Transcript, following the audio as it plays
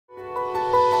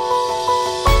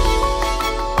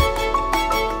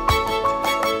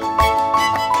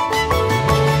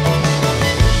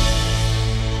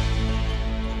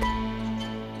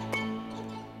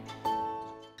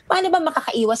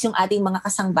makaiwas yung ating mga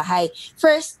kasangbahay.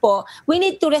 First po, we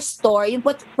need to restore yung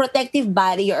protective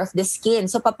barrier of the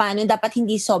skin. So paano dapat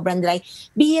hindi sobrang dry.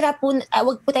 Bihira po,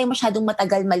 wag po tayo masyadong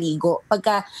matagal maligo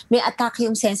pagka may attack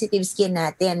yung sensitive skin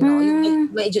natin, no?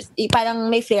 Yung medyo, parang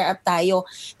may flare up tayo.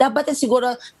 Dapat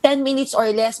siguro 10 minutes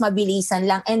or less, mabilisan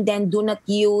lang, and then do not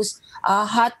use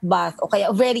hot bath o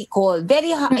kaya very cold.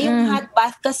 Yung hot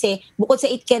bath kasi bukod sa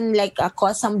it can like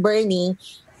cause some burning,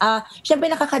 syempre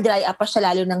nakaka-dry up pa siya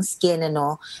lalo ng skin,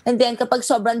 ano. And then kapag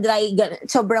sobrang dry,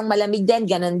 sobrang malamig din,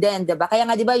 ganun din, 'di ba? Kaya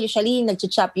nga 'di ba usually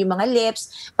nagcha-chop yung mga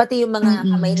lips, pati yung mga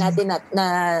kamay natin na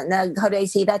how do I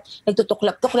say that,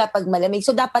 nagtutuklap-tuklap pag malamig.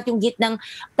 So dapat yung gitnang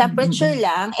temperature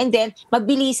lang, and then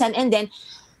mabilisan, and then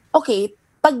okay,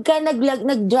 pagka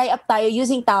nag-dry up tayo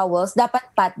using towels, dapat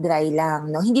pat dry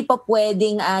lang, no? Hindi pa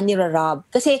pwedeng nirarub.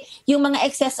 Kasi yung mga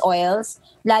excess oils,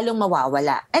 lalong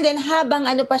mawawala. And then habang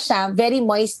pa siya, very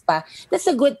moist pa, that's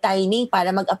a good timing para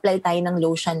mag-apply tayo ng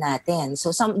lotion natin. So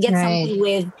get something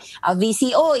with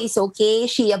VCO is okay,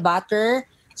 shea butter,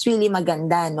 it's really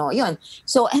maganda, no? Yun.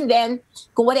 So, and then,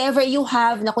 kung whatever you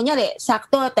have, na kunyari,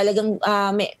 sakto, talagang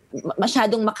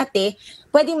masyadong makate,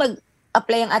 pwedeng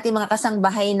apply ang ating mga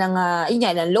kasangbahay ng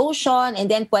ng lotion,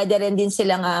 and then pwede rin din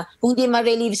silang kung di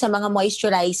ma-relieve sa mga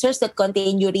moisturizers that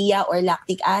contain urea or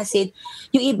lactic acid,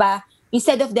 yung iba,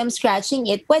 instead of them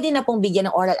scratching it, pwede na pong bigyan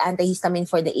ng oral antihistamine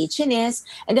for the itchiness,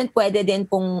 and then pwede din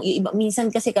pong, minsan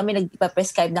kasi kami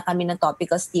nagpa-prescribe na kami ng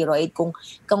topical steroid, kung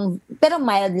pero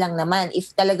mild lang naman,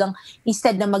 if talagang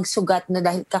instead na magsugat na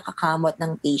dahil kakakamot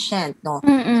ng patient, no?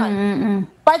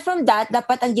 Apart from that,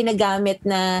 dapat ang ginagamit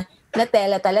na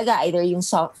tela talaga, either yung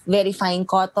soft, very fine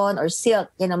cotton or silk,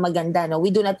 yan ang maganda, no?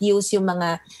 We do not use yung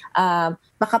mga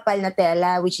makapal na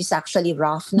tela, which is actually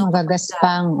rough, no?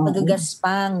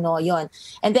 Magagaspang, no? Yon.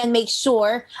 And then make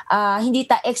sure hindi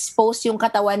expose yung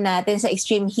katawan natin sa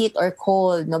extreme heat or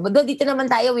cold, no? But dito naman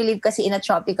tayo, we live kasi in a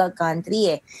tropical country,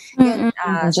 eh. Yun,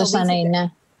 so sanay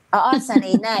na. Oo,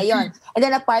 sanay na, yon. And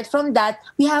then apart from that,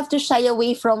 we have to shy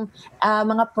away from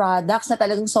mga products na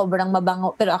talagang sobrang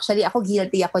mabango. Pero actually, ako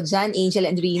guilty ako dyan, Angel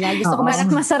and Rina. Gusto ko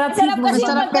masarap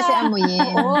kasi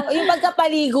amuyin. Oo, yung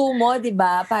pagkapaligo mo, di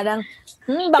ba? Parang,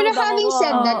 bango-bango. Pero having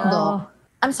said that, Doc,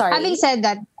 I'm sorry.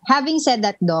 Having said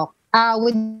that, Doc,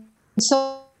 with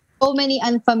so many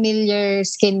unfamiliar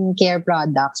skincare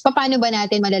products, paano ba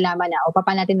natin malalaman na o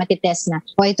paano natin matitest na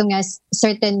o itong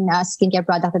certain skincare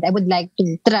product that I would like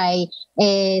to try,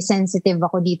 sensitive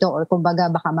ako dito or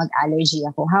kumbaga baka mag-allergy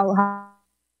ako? How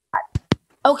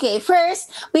Okay,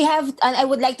 first, I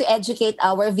would like to educate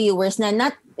our viewers na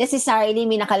not necessarily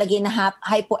may nakalagay na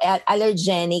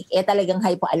hypoallergenic, talagang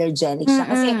hypoallergenic siya.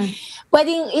 Kasi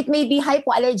pwedeng, it may be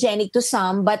hypoallergenic to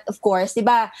some, but of course, di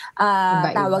ba,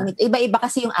 tawag nito, iba-iba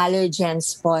kasi yung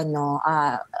allergens po, no?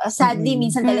 Sadly,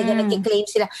 minsan talaga nag-claim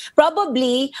sila.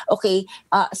 Probably, okay,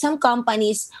 some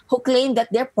companies who claim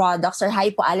that their products are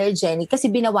hypoallergenic kasi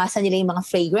binawasan nila yung mga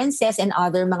fragrances and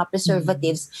other mga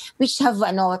preservatives which have,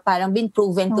 parang been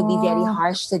proven to be very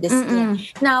harsh to the skin.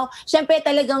 Now, syempre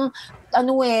talagang,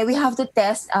 we have to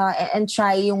test and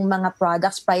try yung mga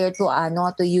products prior to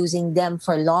to using them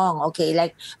for long. Okay,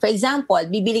 like for example,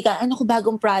 bibili ka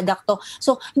bagong product to.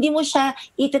 So hindi mo siya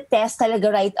i-test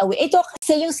talaga right away. Ito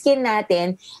kasi yung skin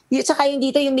natin, saka yung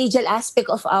dito yung medial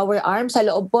aspect of our arm sa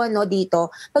loob po, no,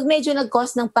 dito. Pag medyo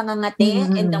nag-cause ng pangangati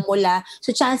and namula,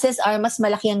 so chances are mas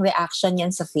malaki ang reaction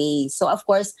yan sa face. So of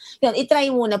course, yun, i-try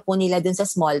muna po nila dun sa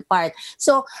small part.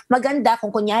 So maganda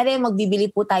kung kunyari magbibili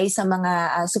po tayo sa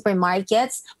mga supermarket.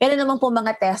 Meron naman po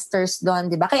mga testers doon,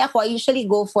 di ba? Kaya ako, I usually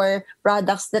go for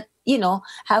products that,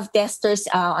 have testers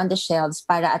on the shelves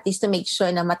para at least to make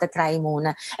sure na matatry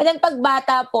muna. And then pag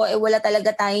bata po, wala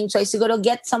talaga tayong choice. Siguro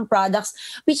get some products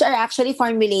which are actually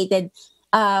formulated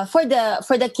for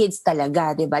the kids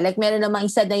talaga, 'di ba? Like meron namang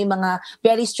isa na yung mga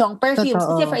very strong perfumes.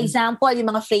 Kasi for example,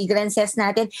 yung mga fragrances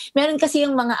natin, meron kasi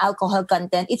yung mga alcohol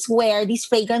content. It's where these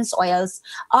fragrance oils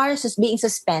are being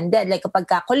suspended. Like kapag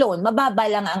cologne, mababa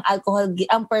lang ang alcohol,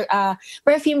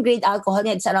 perfume grade alcohol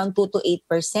niya, it's around 2 to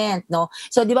 8%, no?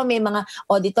 So 'di ba may mga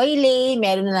eau de toilette,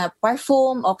 meron na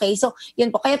parfum, okay? So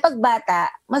yun po, kaya pag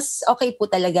bata, mas okay po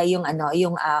talaga yung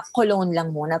yung cologne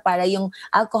lang muna para yung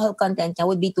alcohol content niya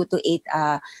would be 2 to 8%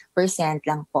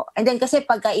 lang po. And then kasi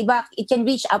pagka iba, it can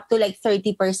reach up to like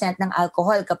 30% ng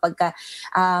alcohol kapag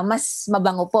mas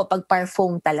mabango po pag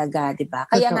parfum talaga, 'di ba?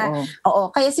 Kaya nga,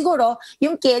 kaya siguro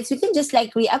yung kids, we can just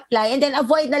like reapply and then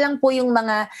avoid na lang po yung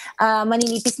mga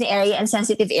maninipis na area and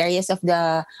sensitive areas of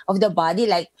the body,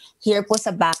 like here po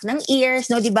sa back ng ears,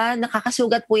 no, 'di ba?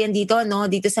 Nakakasugat po yan dito, no,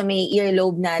 dito sa may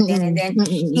earlobe natin, and then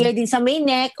here din sa may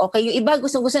neck. Okay, yung iba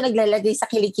gustong-gusto naglalagay sa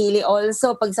kilikili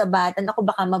also pag sa bata, ako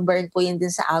baka ma-burn po yan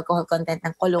din sa alcohol content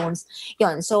ng colognes.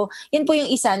 Yun. So, yun po yung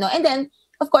isa, no? And then,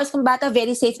 of course, kung bata,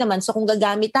 very safe naman. So, kung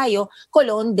gagamit tayo,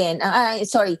 cologne din. Ang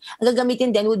gagamitin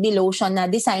din would be lotion na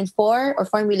designed for or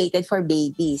formulated for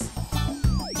babies.